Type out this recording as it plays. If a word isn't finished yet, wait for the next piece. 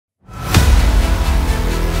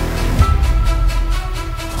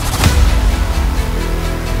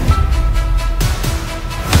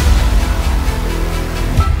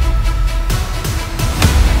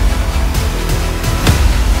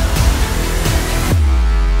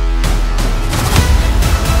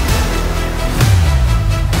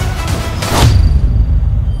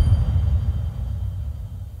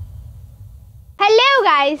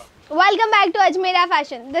Welcome back to Ajmera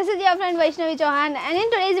Fashion. This is your friend Vaishnavi Chauhan, and in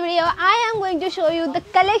today's video I am going to show you the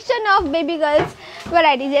collection of baby girls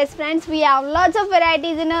varieties. Yes friends, we have lots of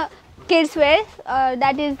varieties in a kids wear,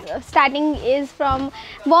 that is starting is from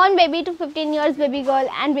born baby to 15 years baby girl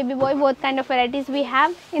and baby boy, both kind of varieties we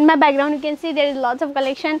have. In my background you can see there is lots of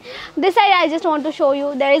collection. This side I just want to show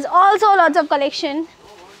you there is also lots of collection.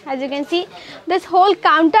 As you can see, this whole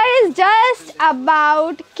counter is just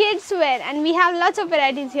about kids wear and we have lots of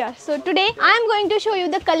varieties here. So today I am going to show you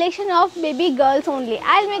the collection of baby girls only.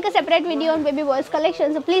 I'll make a separate video on baby boys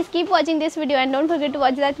collection, so please keep watching this video and don't forget to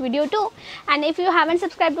watch that video too. And if you haven't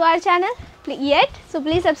subscribed to our channel yet, so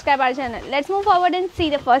please subscribe our channel. Let's move forward and see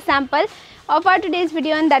the first sample of our today's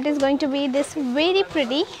video, and that is going to be this very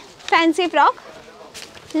pretty fancy frock.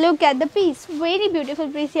 Look at the piece, very beautiful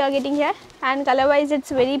piece you are getting here, and color wise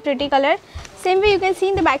it's very pretty color. Same way you can see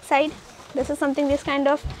in the back side, this is something, this kind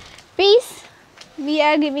of piece we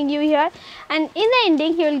are giving you here, and in the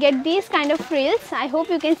ending you will get these kind of frills. I hope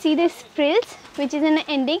you can see these frills which is in the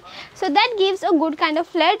ending, so that gives a good kind of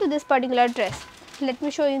flair to this particular dress. Let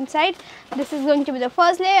me show you inside. This is going to be the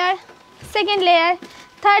first layer, second layer,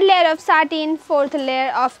 third layer of satin, fourth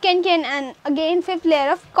layer of kenken, and again fifth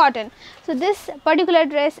layer of cotton. So this particular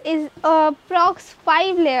dress is approx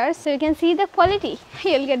 5 layers, so you can see the quality.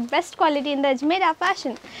 You'll get best quality in the Ajmera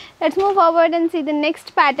Fashion. Let's move forward and see the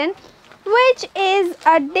next pattern, which is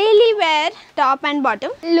a daily wear top and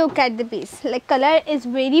bottom. Look at the piece, like color is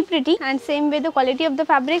very pretty, and same way the quality of the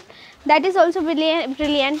fabric, that is also brilliant,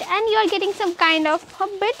 and you are getting some kind of a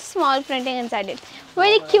bit small printing inside it.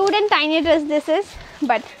 Very cute and tiny dress this is,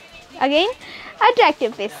 but again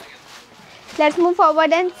attractive piece. Let's move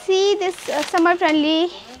forward and see this summer friendly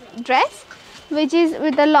dress, which is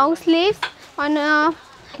with the long sleeves on a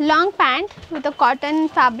long pant with a cotton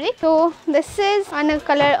fabric. So this is on a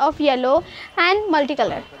color of yellow and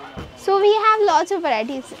multicolor. So we have lots of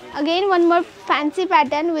varieties. Again one more fancy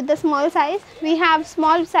pattern with the small size. We have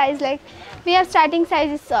small size, like we have starting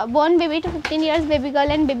sizes born baby to 15 years baby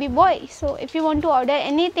girl and baby boy. So if you want to order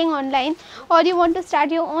anything online or you want to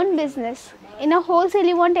start your own business, in a wholesale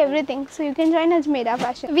you want everything, so you can join Ajmera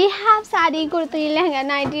Fashion. We have sari, kurti, lehenga,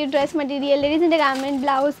 nighty, dress material, ladies undergarment,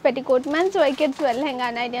 blouse, petticoat, men's wear, kids wear,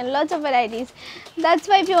 lehenga, nighty, and lots of varieties. That's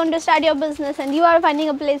why if you want to start your business and you are finding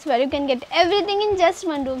a place where you can get everything in just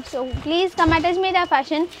one room, so please come at Ajmera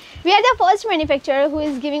Fashion. We are the first manufacturer who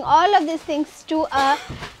is giving all of these things to a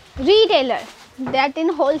retailer, that in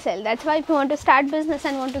wholesale. That's why if you want to start business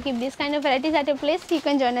and want to keep these kind of varieties at your place, you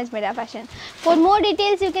can join Ajmera Fashion. For more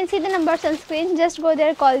details you can see the numbers on screen. Just go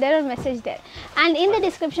there, call there or message there, and in the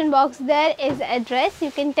description box there is address.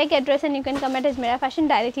 You can take address and you can come at Ajmera Fashion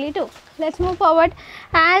directly too. Let's move forward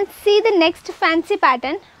and see the next fancy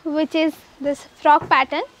pattern, which is this frock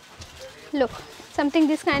pattern. Look, something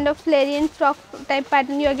this kind of flarian frock type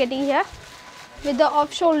pattern you are getting here with the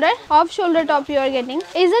off shoulder top you are getting.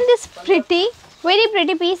 Isn't this pretty? Very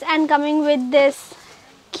pretty piece, and coming with this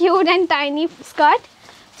cute and tiny skirt.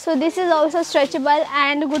 So this is also stretchable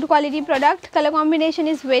and good quality product. Color combination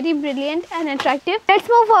is very brilliant and attractive. Let's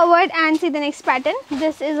move forward and see the next pattern.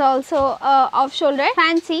 This is also off shoulder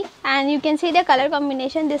fancy, and you can see the color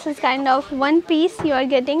combination. This is kind of one piece you are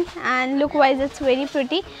getting, and look wise it's very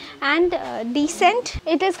pretty and decent.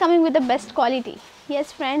 It is coming with the best quality.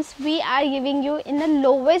 Yes friends, we are giving you in the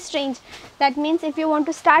lowest range. That means if you want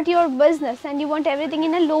to start your business and you want everything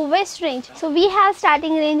in a lowest range, so we have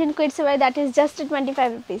starting range in kids wear, that is just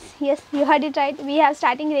 25 rupees. Yes, you heard it right, we have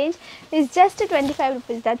starting range is just 25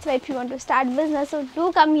 rupees. That's why if you want to start business, so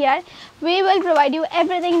do come here. We will provide you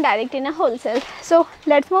everything direct in a wholesale. So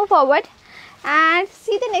let's move forward and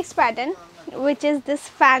see the next pattern, which is this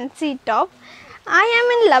fancy top. I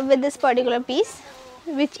am in love with this particular piece,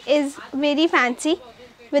 which is very fancy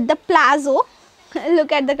with the plazo.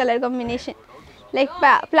 Look at the color combination, like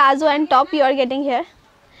plazo and top you are getting here.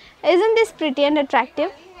 Isn't this pretty and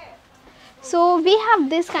attractive? So we have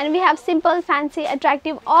this kind, we have simple, fancy,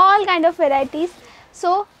 attractive, all kind of varieties.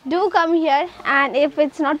 So do come here, and if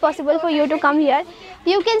it's not possible for you to come here,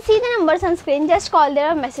 you can see the numbers on screen. Just call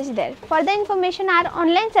there or message there. For the information our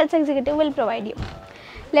online sales executive will provide you.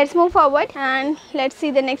 Let's move forward and let's see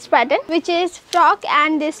the next pattern, which is frock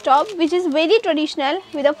and this top, which is very traditional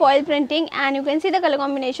with a foil printing, and you can see the color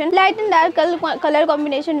combination, light and dark color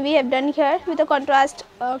combination we have done here with a contrast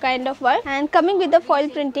kind of work, and coming with the foil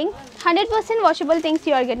printing. 100% washable things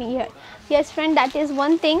you are getting here. Yes friend, that is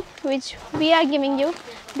one thing which we are giving you,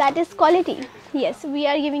 that is quality. Yes, we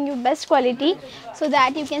are giving you best quality so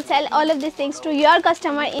that you can sell all of these things to your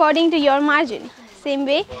customer according to your margin. Same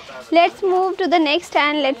way, let's move to the next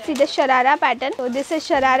and let's see the sharara pattern. So this is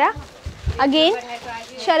sharara Again,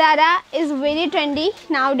 sharara is very trendy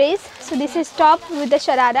nowadays. So this is top with the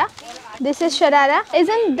sharara. This is sharara.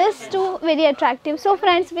 Isn't this too very attractive? So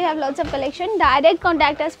friends, we have lots of collection. Direct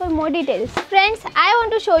contact us for more details. Friends, I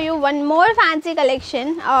want to show you one more fancy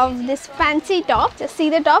collection of this fancy top. Just see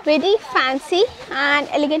the top, very fancy and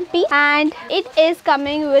elegant piece, and it is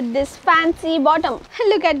coming with this fancy bottom.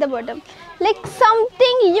 Look at the bottom, like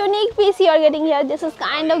something unique piece you are getting here. This is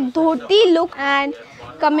kind of dhoti look and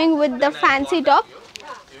coming with the fancy top.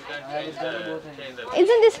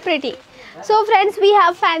 Isn't this pretty? So friends, we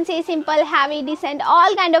have fancy, simple, heavy, decent,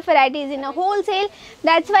 all kind of varieties in a wholesale.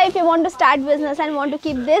 That's why if you want to start business and want to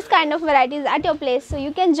keep this kind of varieties at your place, so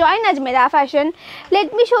you can join Ajmera Fashion.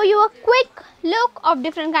 Let me show you a quick look of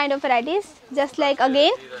different kind of varieties. Just like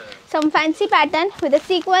again, some fancy pattern with a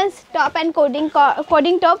sequence top and coding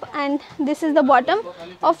top, and this is the bottom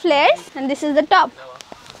of flares, and this is the top.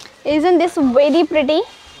 Isn't this very pretty?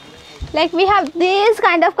 Like we have this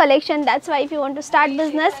kind of collection. That's why if you want to start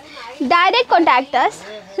business, direct contact us.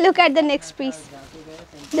 Look at the next piece.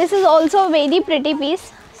 This is also a very pretty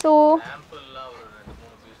piece. So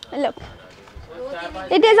look,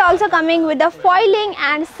 it is also coming with the foiling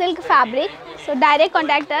and silk fabric. So direct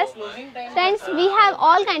contact us. Friends, we have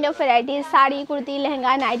all kind of varieties: sari, kurti,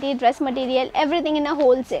 lehenga, nighty, dress material, everything in a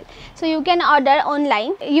wholesale. So you can order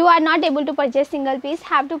online. You are not able to purchase single piece,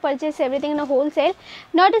 have to purchase everything in a wholesale.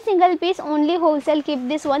 Not a single piece, only wholesale. Keep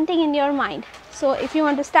this one thing in your mind. So if you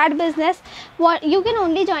want to start business, you can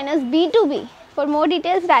only join us B2B. For more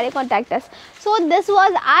details, direct contact us. So this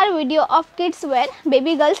was our video of kids wear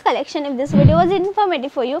baby girls collection. If this video was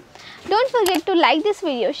informative for you, don't forget to like this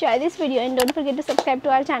video, share this video, and don't forget to subscribe to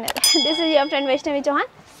our channel. This is your friend Vaishnavi Chauhan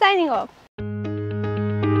signing off.